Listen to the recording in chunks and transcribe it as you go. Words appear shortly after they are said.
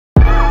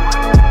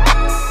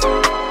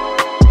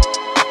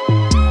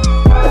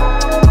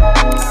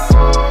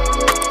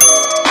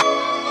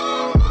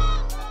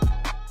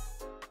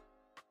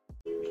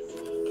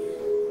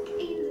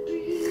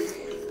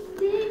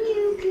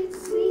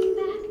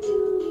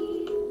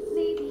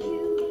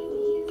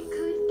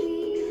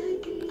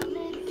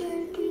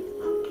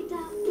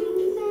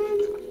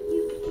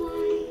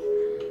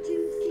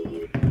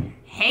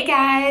Hey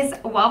guys,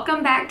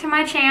 welcome back to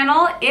my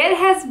channel. It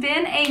has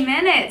been a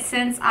minute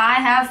since I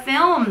have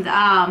filmed.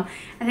 I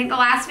think the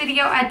last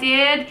video I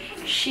did,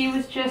 she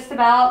was just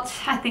about,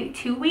 I think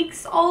 2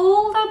 weeks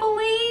old, I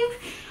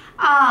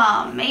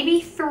believe. Maybe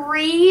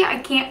 3, I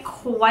can't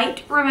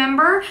quite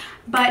remember,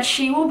 but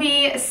she will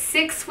be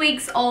 6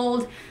 weeks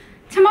old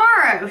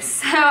tomorrow.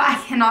 So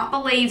I cannot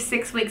believe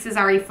 6 weeks has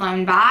already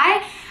flown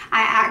by.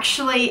 I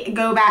actually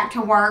go back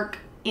to work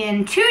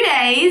in 2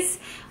 days,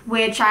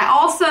 which I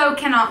also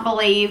cannot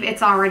believe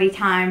it's already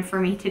time for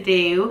me to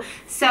do.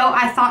 So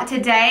I thought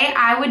today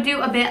I would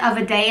do a bit of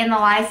a day in the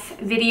life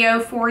video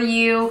for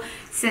you,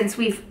 since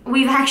we've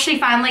actually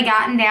finally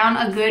gotten down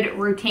a good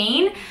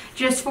routine,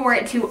 just for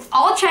it to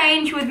all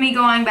change with me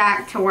going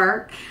back to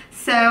work.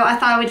 So I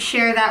thought I would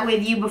share that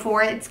with you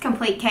before it's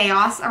complete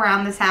chaos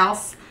around this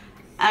house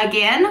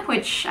again,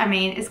 which I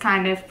mean is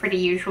kind of pretty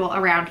usual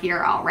around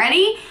here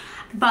already.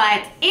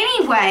 But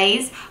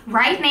anyways,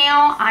 right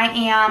now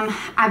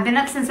I've been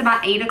up since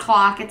about 8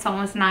 o'clock. It's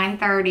almost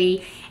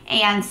 9:30.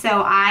 And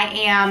so I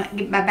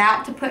am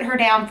about to put her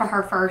down for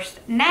her first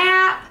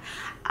nap.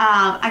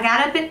 I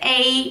got up at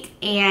 8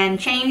 and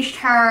changed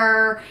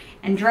her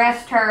and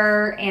dressed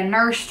her and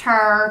nursed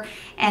her.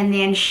 And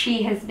then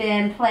she has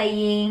been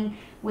playing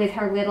with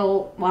her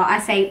little, well, I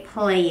say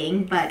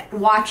playing, but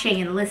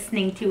watching and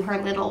listening to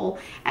her little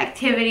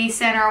activity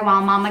center while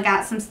Mama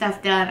got some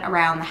stuff done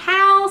around the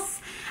house.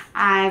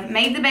 I've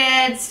made the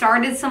bed,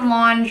 started some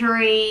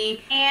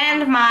laundry,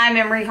 and my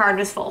memory card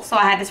was full, so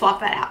I had to swap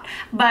that out.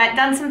 But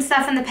done some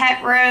stuff in the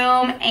pet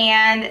room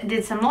and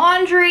did some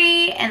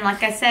laundry, and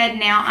like I said,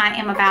 now I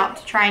am about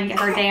to try and get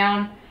her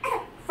down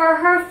for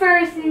her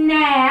first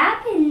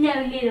nap.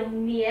 Hello, little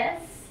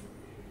miss.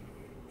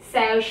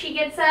 So she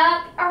gets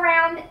up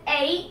around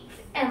 8,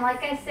 and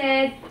like I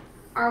said,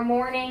 our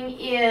morning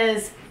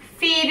is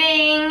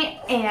feeding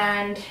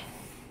and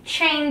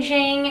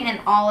changing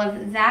and all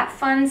of that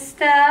fun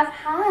stuff.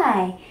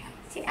 Hi.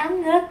 See,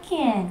 I'm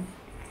looking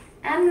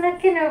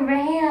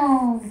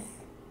around.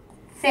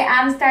 See,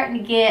 I'm starting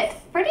to get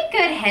pretty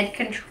good head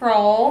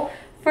control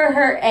for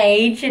her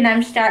age, and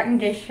I'm starting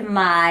to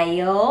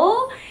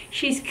smile.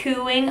 She's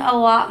cooing a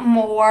lot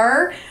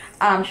more.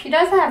 She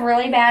does have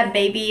really bad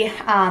baby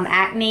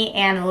acne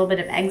and a little bit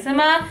of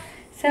eczema,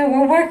 so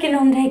we're working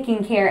on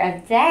taking care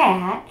of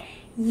that.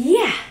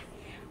 Yeah,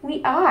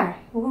 we are.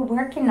 We're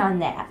working on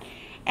that.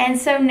 And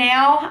so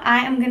now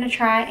I am going to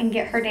try and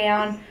get her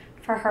down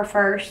for her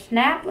first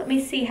nap. Let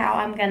me see how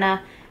I'm going to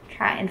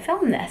try and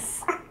film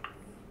this.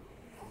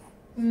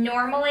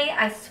 Normally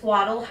I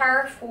swaddle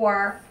her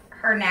for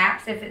her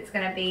naps if it's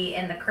going to be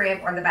in the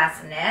crib or the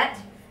bassinet.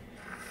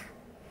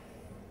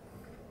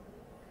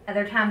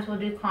 Other times we'll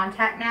do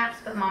contact naps,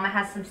 but Mama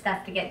has some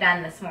stuff to get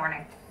done this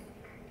morning.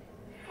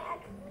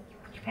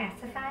 Your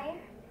pacifier?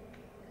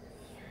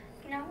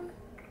 No?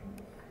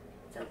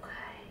 It's okay.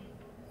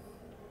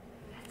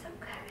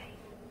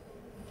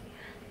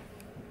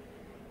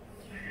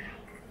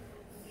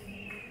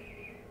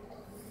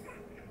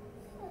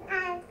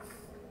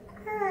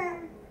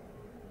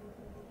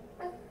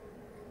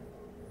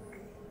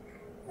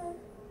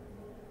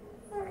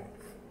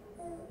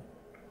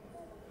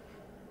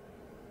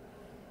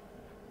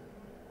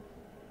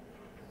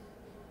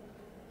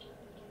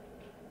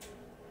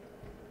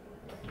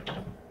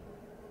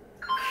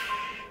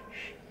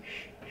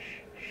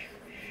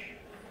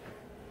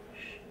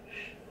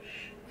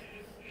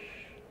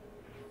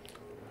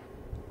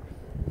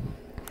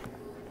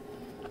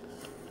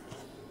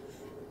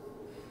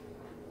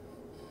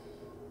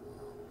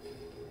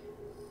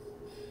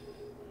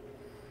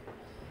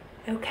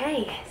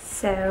 Okay,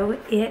 so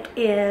it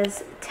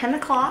is 10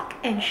 o'clock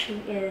and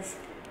she is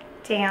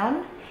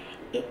down.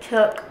 It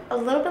took a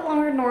little bit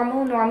longer than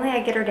normal. Normally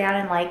I get her down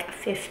in like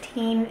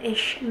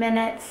 15-ish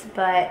minutes,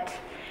 but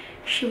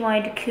she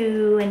wanted to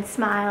coo and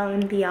smile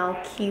and be all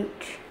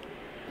cute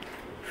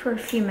for a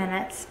few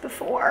minutes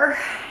before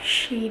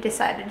she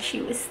decided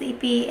she was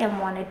sleepy and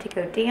wanted to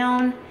go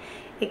down.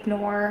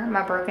 Ignore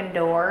my broken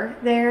door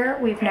there.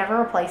 We've never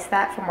replaced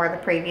that from where the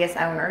previous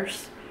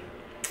owners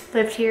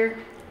lived here.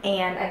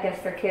 And I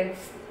guess their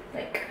kids,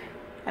 like,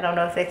 I don't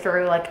know if they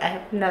threw like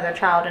another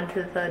child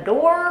into the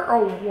door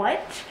or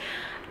what,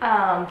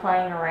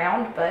 playing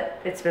around,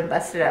 but it's been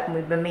busted up and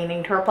we've been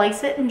meaning to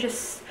replace it and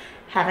just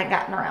haven't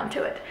gotten around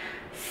to it.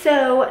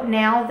 So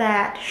now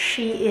that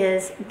she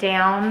is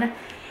down,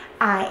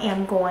 I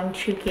am going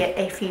to get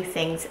a few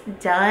things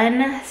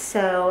done.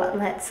 So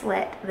let's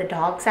let the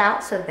dogs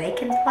out so they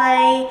can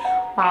play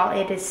while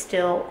it is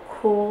still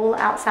cool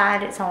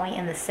outside. It's only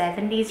in the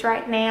 70s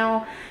right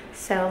now.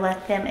 So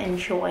let them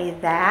enjoy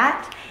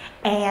that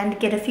and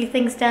get a few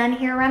things done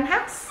here around the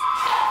house.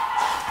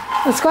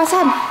 Let's go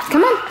outside.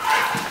 Come on.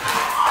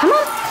 Come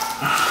on.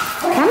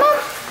 Come on.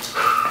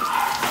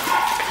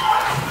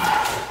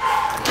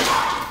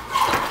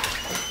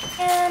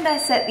 And I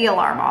set the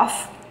alarm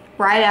off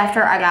right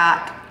after I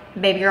got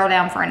baby girl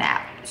down for a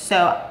nap. So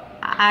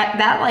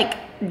that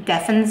like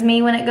deafens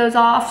me when it goes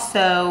off.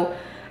 So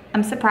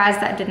I'm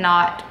surprised that did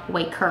not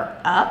wake her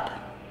up.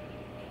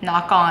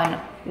 Knock on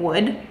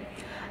wood.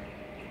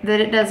 that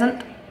it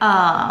doesn't.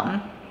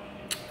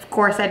 Of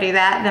course I do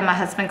that. Then my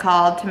husband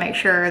called to make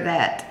sure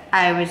that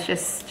I was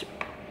just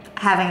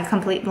having a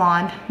complete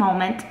blonde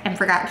moment and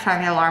forgot to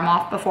turn the alarm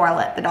off before I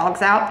let the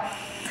dogs out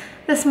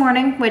this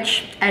morning,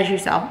 which, as you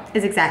saw,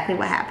 is exactly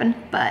what happened,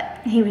 but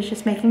he was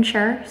just making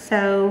sure.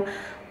 So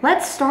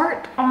let's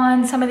start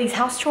on some of these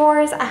house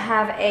chores. I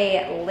have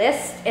a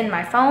list in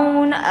my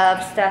phone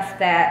of stuff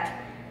that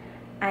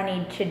I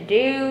need to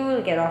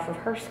do, get off of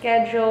her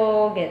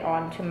schedule, get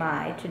onto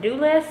my to-do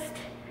list.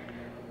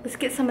 Let's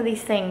get some of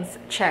these things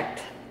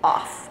checked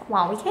off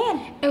while we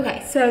can.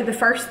 Okay, so the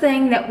first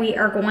thing that we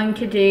are going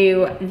to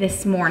do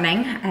this morning,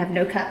 I have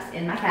no cups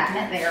in my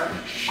cabinet. They are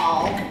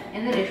all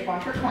in the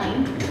dishwasher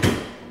clean.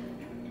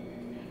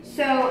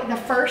 So the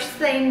first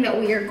thing that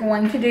we are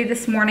going to do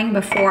this morning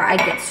before I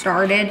get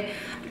started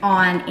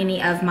on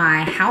any of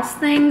my house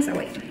things, oh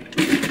wait,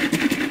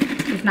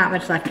 there's not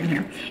much left in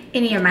here.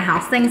 Any of my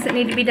house things that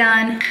need to be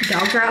done.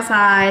 Dogs are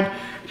outside.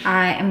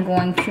 I am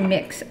going to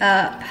mix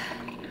up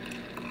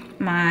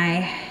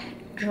my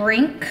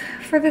drink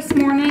for this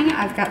morning.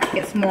 I've got to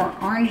get some more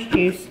orange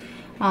juice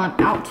while I'm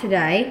out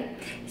today.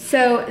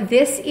 So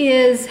this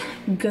is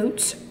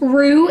goat's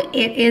rue.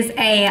 It is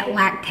a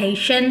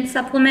lactation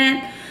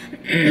supplement.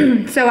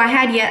 So I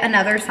had yet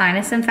another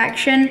sinus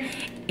infection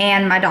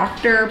and my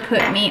doctor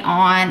put me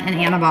on an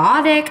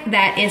antibiotic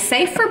that is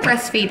safe for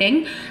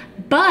breastfeeding,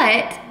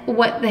 but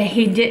what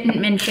he didn't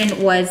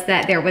mention was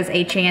that there was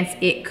a chance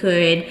it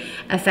could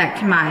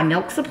affect my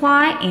milk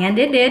supply, and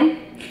it did.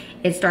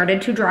 It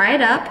started to dry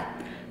it up.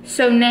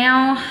 So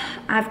now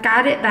I've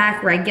got it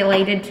back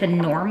regulated to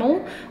normal,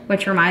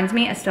 which reminds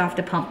me I still have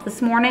to pump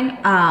this morning.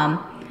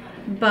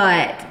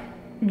 But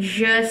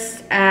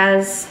just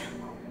as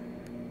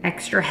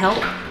extra help,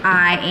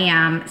 I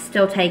am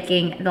still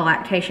taking the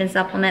lactation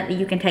supplement that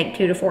you can take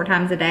 2 to 4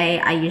 times a day.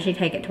 I usually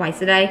take it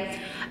twice a day.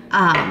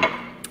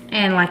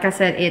 And like I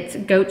said, it's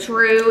goat's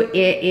rue.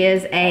 It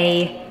is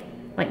a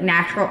like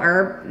natural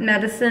herb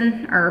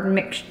medicine or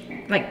mixed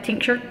like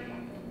tincture.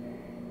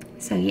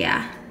 So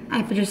yeah,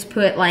 I just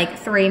put like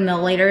 3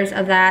 milliliters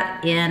of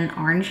that in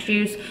orange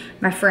juice.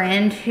 My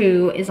friend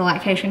who is a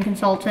lactation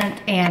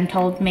consultant and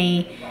told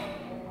me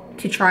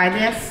to try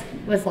this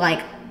was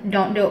like,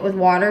 don't do it with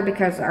water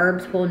because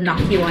herbs will knock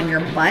you on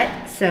your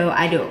butt. So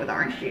I do it with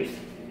orange juice.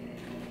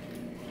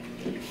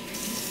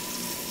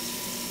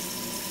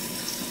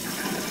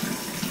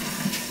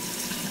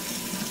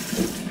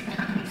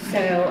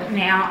 So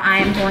now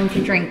I'm going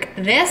to drink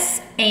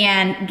this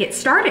and get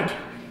started.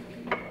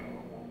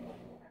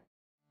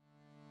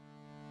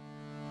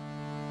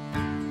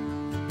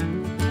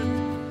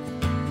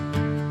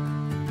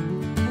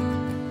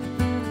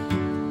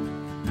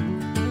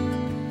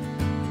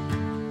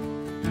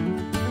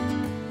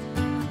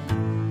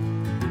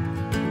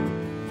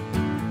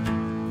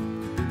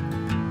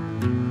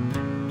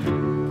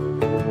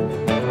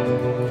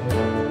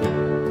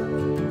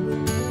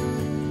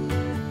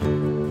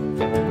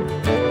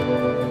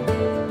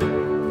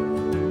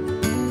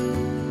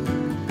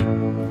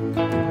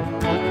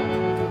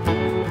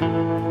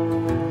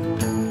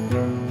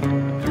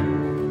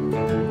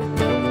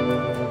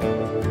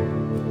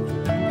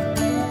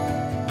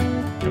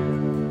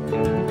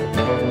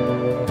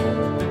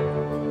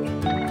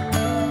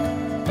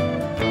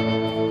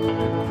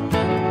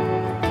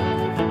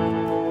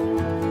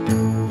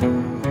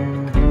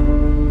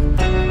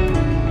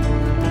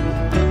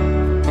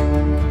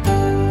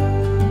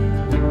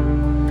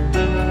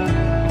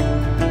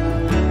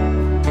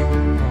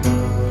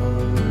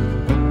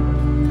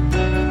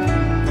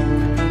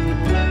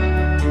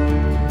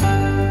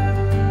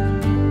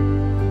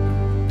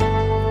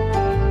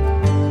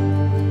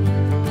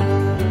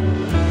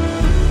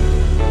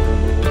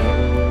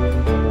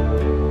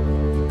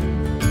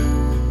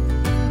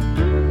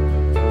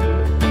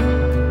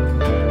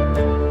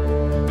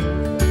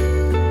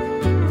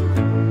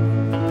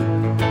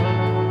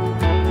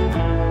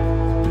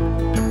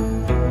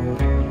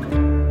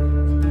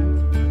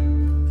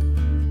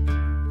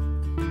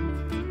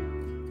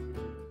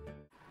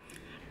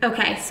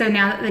 Okay, so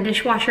now that the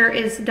dishwasher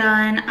is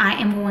done, I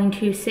am going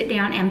to sit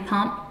down and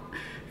pump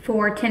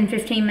for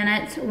 10-15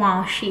 minutes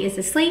while she is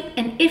asleep.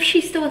 And if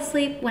she's still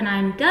asleep when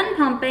I'm done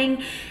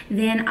pumping,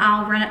 then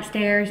I'll run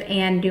upstairs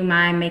and do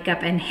my makeup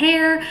and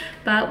hair,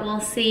 but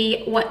we'll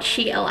see what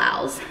she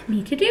allows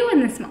me to do in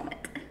this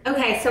moment.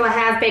 Okay, so I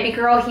have baby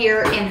girl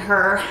here in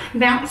her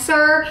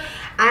bouncer.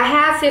 I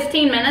have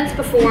 15 minutes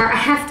before I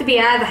have to be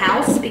out of the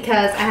house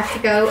because I have to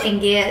go and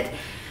get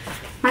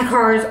my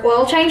car's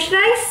oil change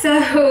today.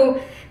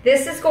 So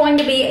this is going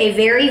to be a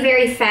very,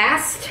 very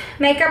fast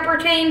makeup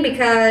routine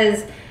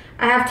because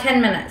I have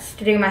 10 minutes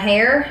to do my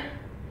hair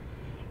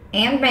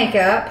and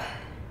makeup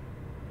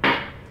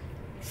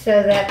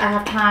so that I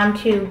have time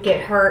to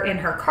get her in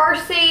her car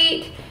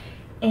seat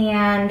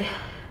and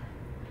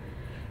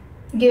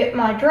get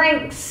my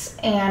drinks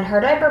and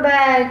her diaper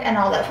bag and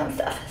all that fun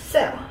stuff.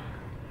 So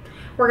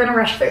we're gonna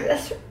rush through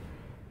this.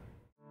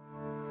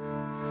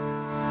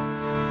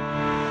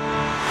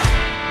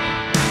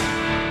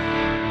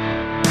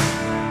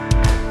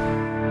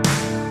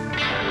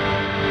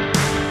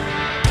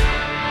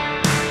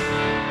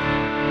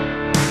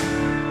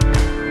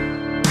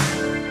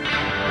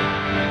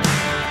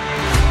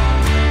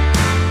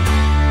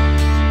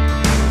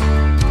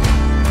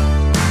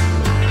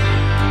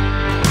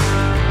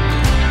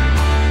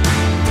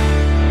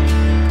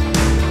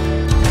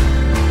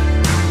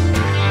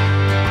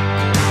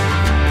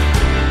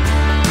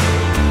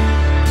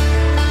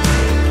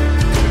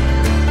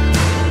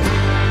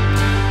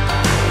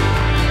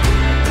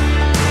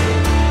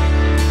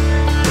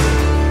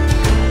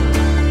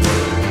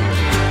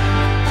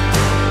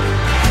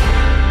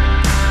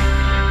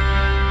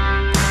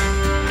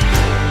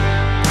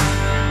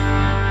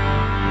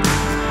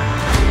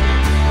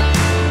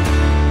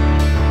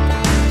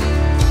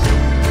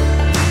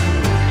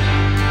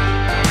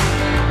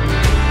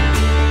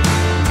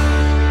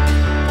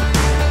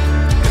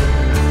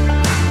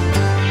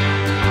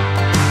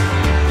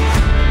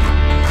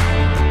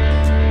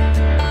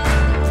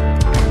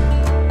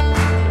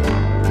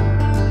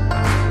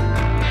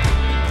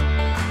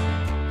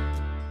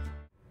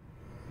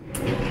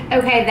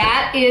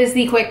 is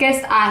the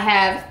quickest I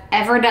have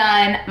ever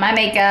done my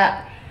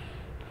makeup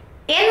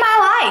in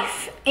my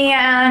life.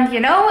 And you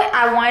know,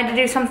 I wanted to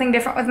do something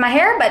different with my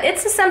hair, but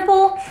it's a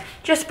simple,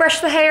 just brush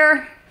the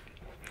hair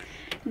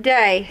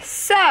day.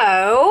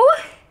 So,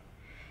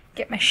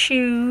 get my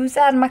shoes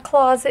out of my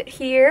closet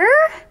here.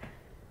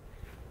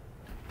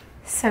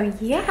 So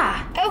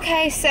yeah.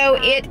 Okay, so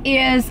it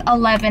is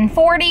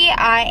 11:40.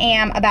 I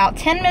am about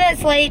 10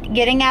 minutes late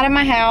getting out of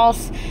my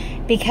house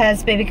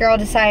because baby girl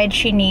decided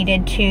she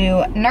needed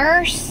to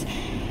nurse,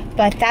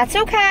 but that's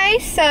okay.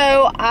 So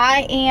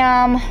I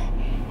am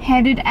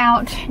headed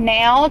out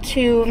now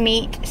to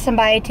meet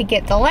somebody to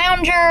get the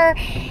lounger,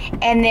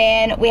 and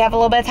then we have a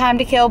little bit of time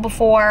to kill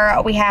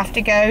before we have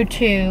to go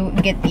to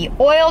get the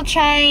oil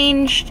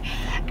changed.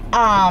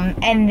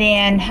 And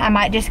then I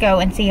might just go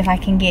and see if I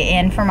can get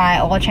in for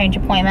my oil change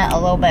appointment a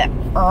little bit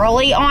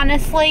early,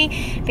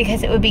 honestly,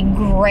 because it would be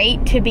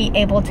great to be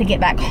able to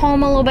get back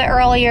home a little bit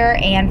earlier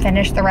and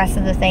finish the rest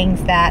of the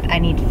things that I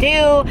need to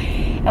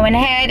do. I went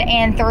ahead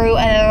and threw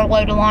another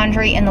load of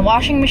laundry in the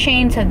washing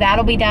machine, so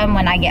that'll be done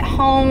when I get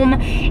home,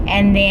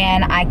 and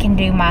then I can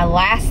do my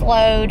last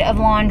load of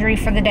laundry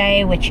for the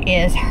day, which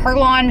is her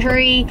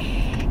laundry.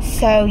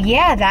 So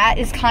yeah, that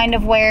is kind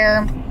of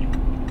where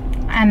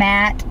I'm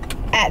at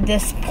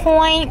this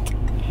point.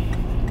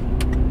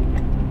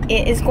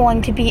 It is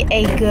going to be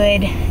a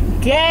good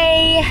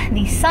day.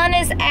 The sun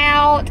is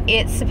out.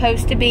 It's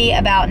supposed to be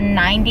about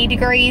 90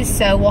 degrees,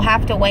 so we'll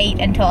have to wait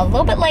until a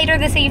little bit later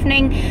this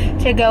evening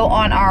to go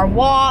on our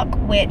walk,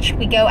 which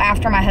we go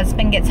after my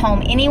husband gets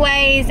home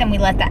anyways, and we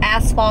let the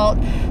asphalt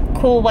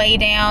cool way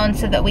down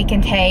so that we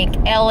can take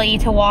Ellie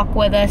to walk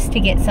with us to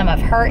get some of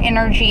her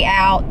energy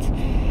out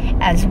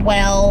as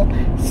well.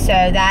 So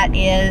that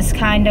is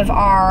kind of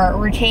our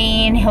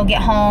routine. He'll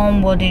get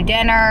home, we'll do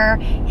dinner,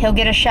 he'll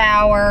get a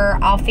shower,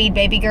 I'll feed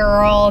baby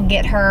girl,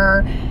 get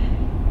her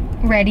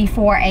ready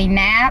for a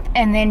nap,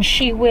 and then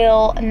she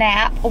will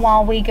nap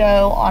while we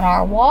go on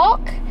our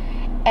walk.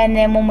 And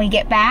then when we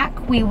get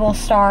back, we will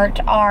start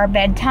our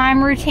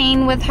bedtime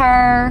routine with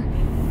her,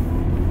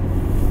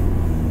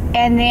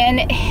 and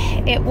then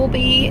it will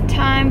be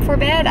time for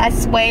bed. I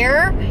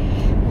swear,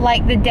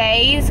 like, the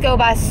days go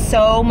by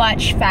so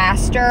much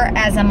faster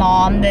as a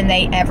mom than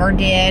they ever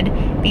did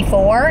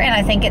before. And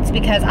I think it's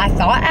because I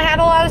thought I had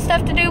a lot of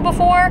stuff to do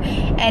before,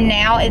 and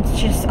now it's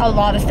just a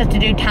lot of stuff to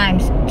do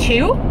times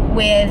 2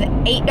 with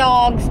 8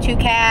 dogs, 2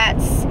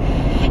 cats,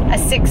 a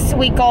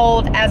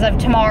 6-week-old as of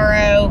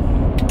tomorrow,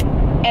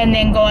 and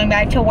then going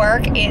back to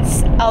work.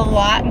 It's a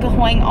lot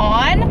going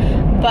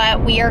on,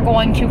 but we are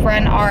going to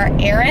run our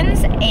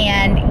errands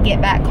and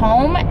get back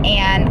home,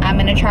 and I'm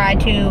going to try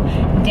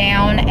to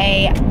down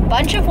a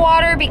bunch of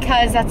water,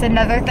 because that's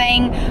another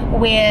thing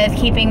with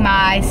keeping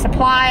my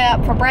supply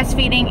up for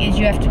breastfeeding is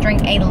you have to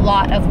drink a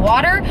lot of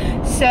water.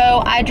 So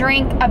I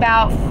drink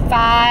about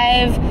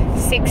 5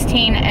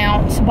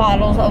 16-ounce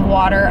bottles of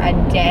water a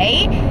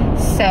day,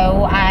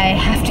 so I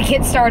have to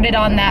get started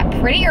on that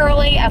pretty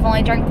early. I've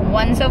only drank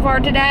 1 so far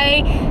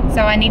today,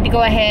 so I need to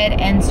go ahead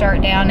and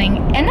start downing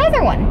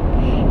another one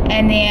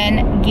and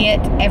then get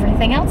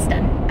everything else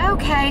done.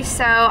 Okay,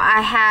 so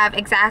I have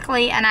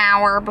exactly an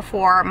hour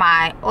before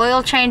my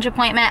oil change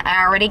appointment.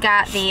 I already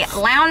got the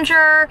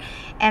lounger,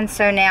 and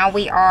so now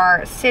we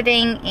are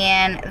sitting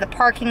in the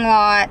parking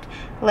lot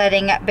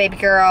letting baby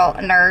girl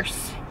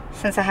nurse,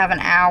 since I have an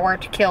hour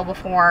to kill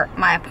before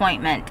my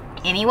appointment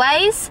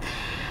anyways.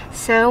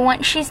 So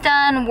once she's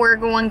done, we're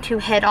going to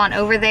head on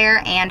over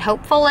there, and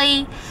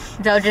hopefully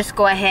they'll just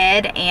go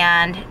ahead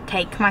and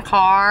take my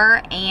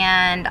car,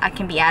 and I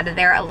can be out of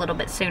there a little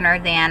bit sooner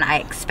than I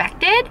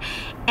expected,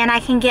 and I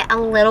can get a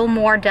little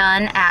more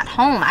done at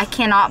home. I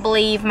cannot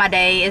believe my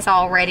day is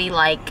already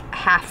like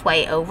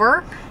halfway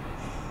over.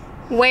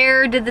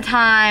 Where did the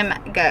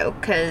time go?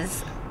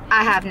 Because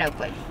I have no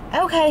clue.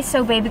 Okay,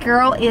 so baby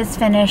girl is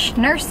finished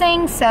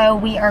nursing, so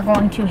we are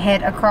going to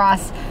head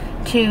across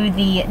to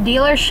the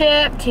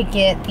dealership to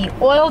get the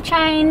oil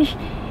change.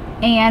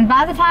 And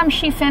by the time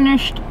she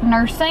finished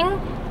nursing,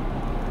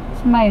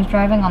 somebody was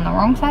driving on the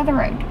wrong side of the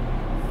road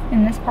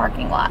in this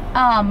parking lot.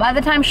 By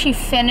the time she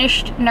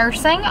finished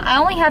nursing, I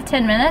only have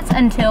 10 minutes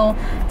until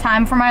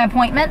time for my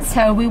appointment,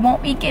 so we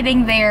won't be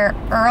getting there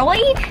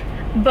early,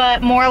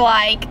 but more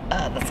like,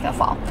 that's gonna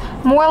fall.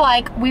 More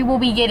like we will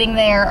be getting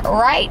there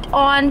right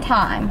on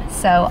time.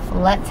 So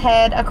let's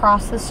head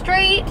across the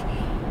street,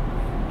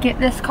 get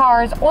this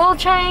car's oil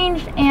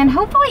changed, and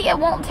hopefully it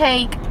won't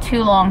take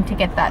too long to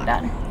get that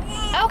done.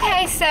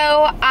 Okay, so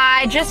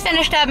I just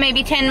finished up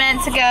maybe 10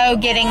 minutes ago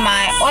getting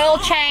my oil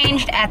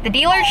changed at the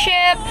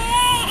dealership.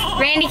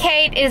 Randy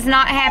Kate is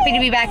not happy to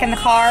be back in the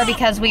car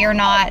because we are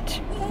not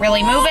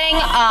really moving.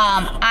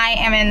 I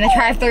am in the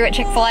drive-thru at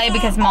Chick-fil-A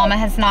because Mama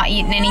has not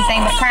eaten anything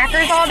but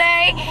crackers all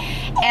day.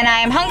 And I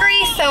am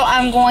hungry, so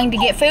I'm going to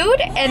get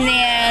food. And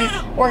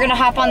then we're gonna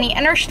hop on the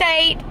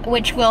interstate,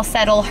 which will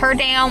settle her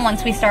down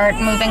once we start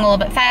moving a little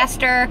bit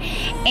faster,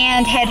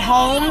 and head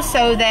home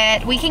so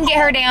that we can get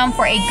her down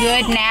for a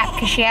good nap,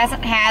 because she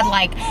hasn't had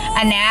like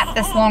a nap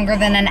that's longer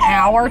than an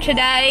hour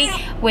today,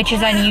 which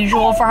is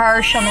unusual for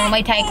her. She'll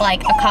normally take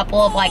like a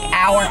couple of like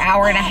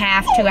hour and a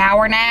half, 2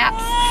 hour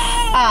naps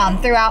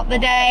throughout the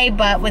day,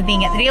 but with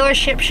being at the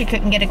dealership, she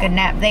couldn't get a good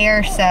nap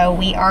there. So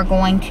we are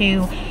going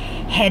to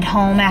head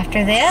home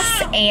after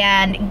this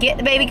and get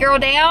the baby girl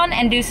down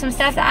and do some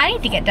stuff that I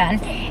need to get done.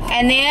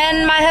 And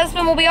then my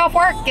husband will be off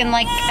work in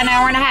like an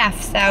hour and a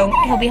half, so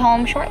he'll be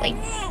home shortly.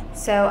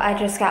 So I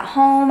just got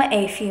home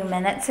a few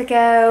minutes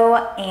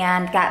ago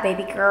and got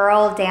baby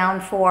girl down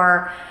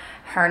for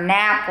her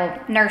nap. Well,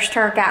 nursed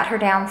her, got her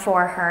down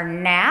for her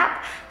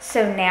nap.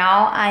 So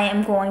now I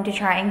am going to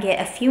try and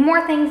get a few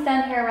more things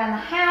done here around the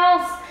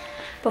house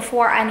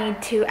before I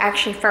need to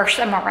actually, first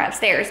I'm gonna run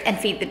upstairs and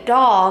feed the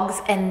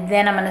dogs, and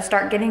then I'm gonna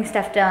start getting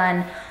stuff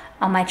done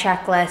on my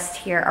checklist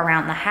here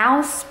around the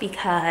house,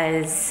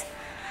 because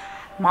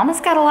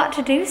Mama's got a lot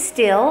to do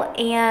still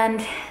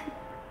and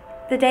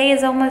the day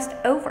is almost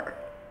over.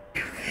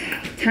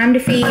 Time to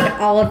feed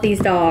all of these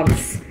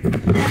dogs.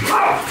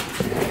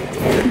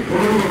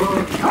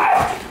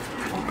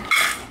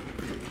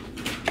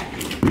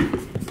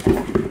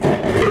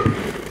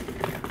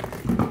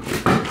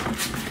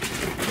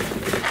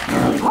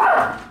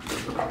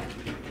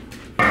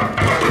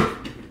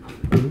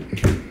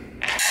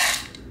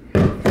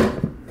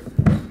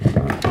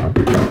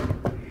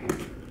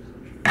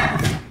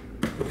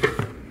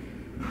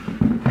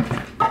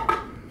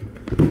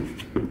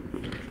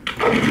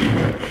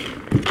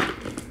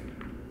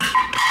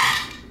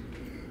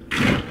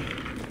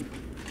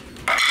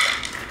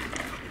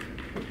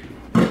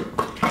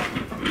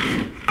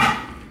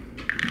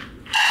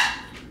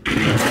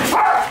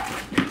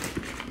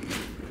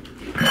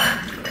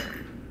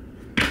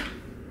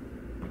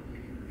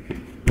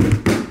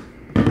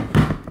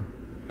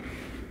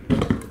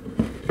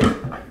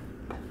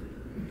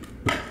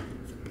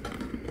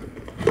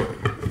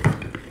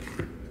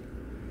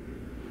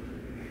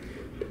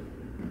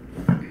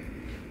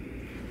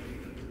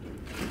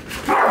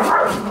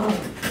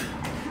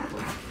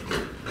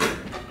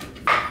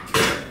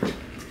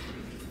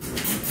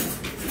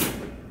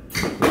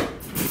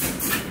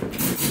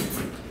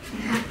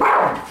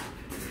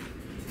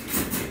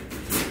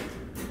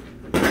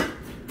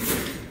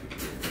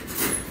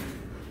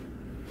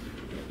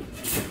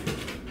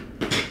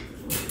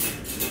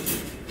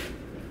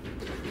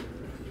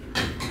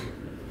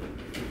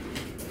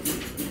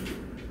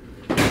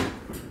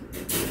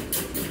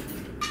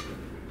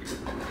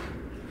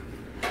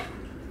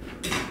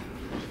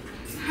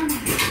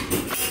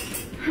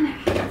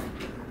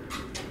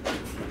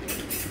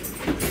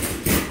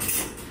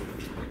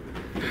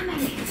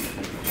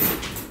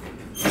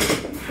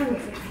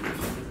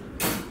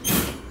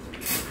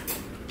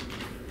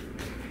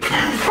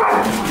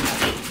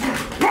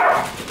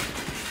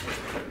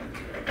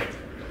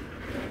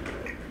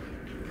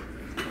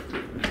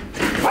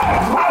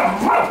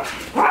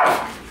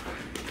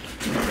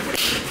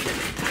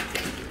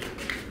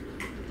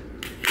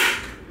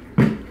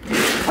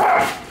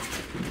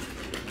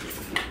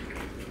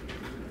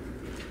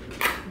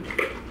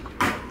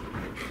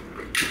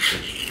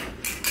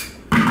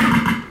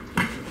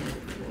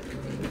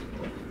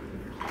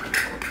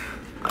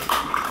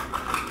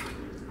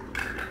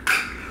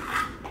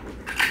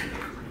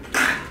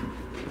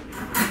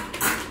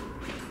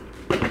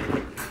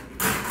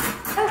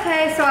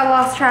 So I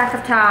lost track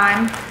of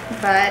time,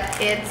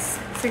 but it's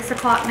 6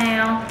 o'clock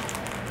now.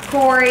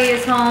 Corey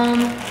is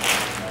home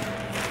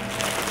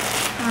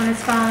on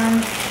his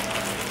phone.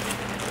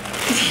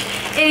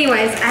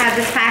 Anyways, I have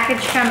this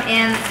package come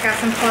in. It's got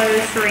some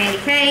clothes for Randy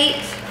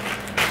Kate.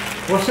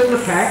 What's in the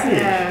package?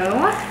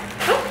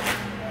 So,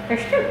 oh,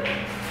 there's 2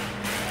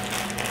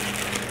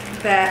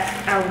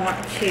 that I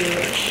want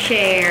to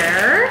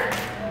share.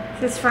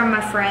 This is from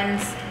my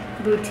friend's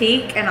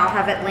boutique, and I'll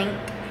have it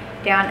linked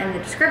down in the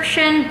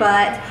description,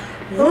 but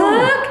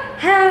look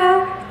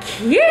how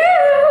cute!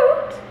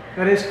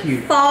 That is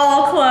cute.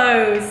 Fall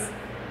clothes.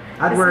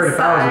 I'd wear it if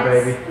I was a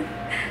baby.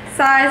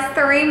 Size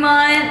 3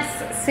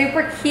 months,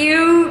 super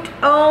cute.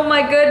 Oh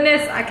my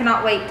goodness, I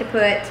cannot wait to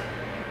put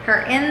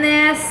her in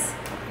this.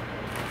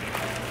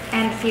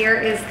 And here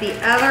is the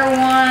other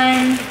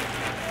one.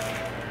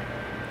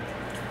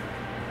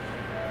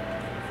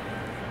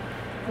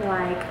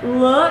 Like,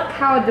 look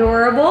how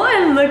adorable,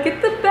 and look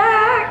at the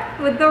back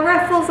with the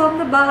ruffles on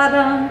the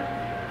bottom.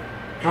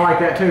 I like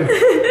that too.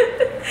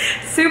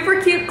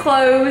 Super cute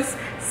clothes.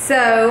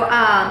 So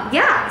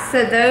yeah,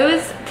 so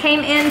those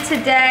came in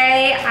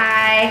today.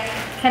 I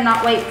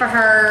cannot wait for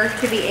her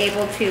to be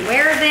able to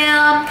wear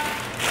them.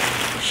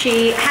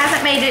 She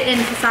hasn't made it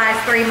into size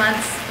 3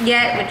 months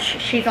yet, which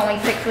she's only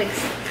 6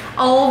 weeks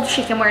old.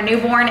 She can wear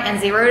newborn and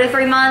 0 to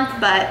 3 months,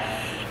 but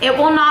it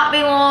will not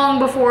be long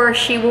before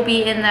she will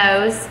be in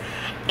those.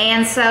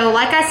 And so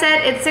like I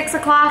said, it's 6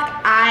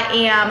 o'clock. I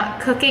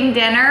am cooking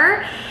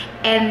dinner,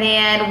 and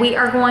then we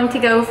are going to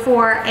go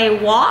for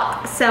a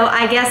walk. So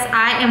I guess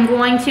I am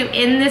going to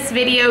end this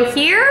video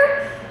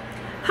here.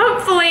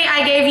 Hopefully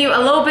I gave you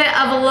a little bit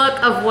of a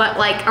look of what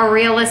like a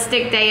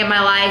realistic day in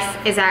my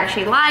life is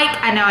actually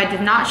like. I know I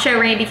did not show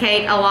Randy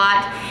Kate a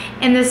lot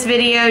in this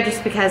video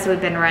just because we've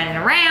been running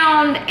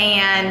around,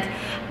 and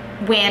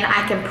when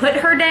I can put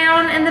her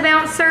down in the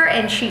bouncer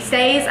and she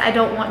stays, I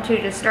don't want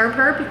to disturb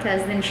her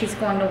because then she's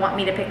going to want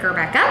me to pick her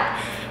back up.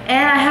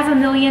 And I have a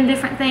million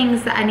different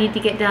things that I need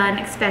to get done,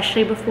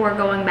 especially before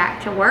going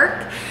back to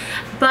work.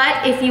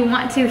 But if you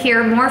want to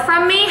hear more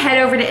from me, head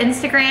over to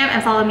Instagram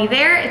and follow me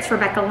there. It's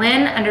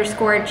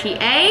RebeccaLynn_GA.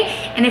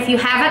 And if you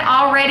haven't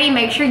already,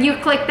 make sure you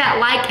click that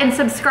like and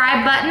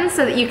subscribe button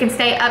so that you can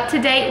stay up to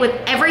date with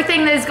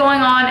everything that is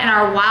going on in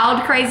our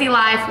wild, crazy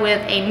life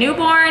with a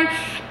newborn,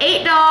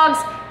 8 dogs,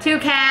 2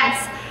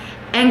 cats,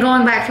 and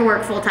going back to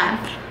work full time.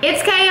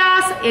 It's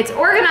chaos, it's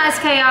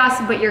organized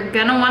chaos, but you're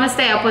gonna wanna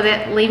stay up with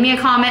it. Leave me a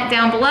comment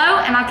down below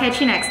and I'll catch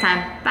you next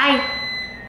time. Bye.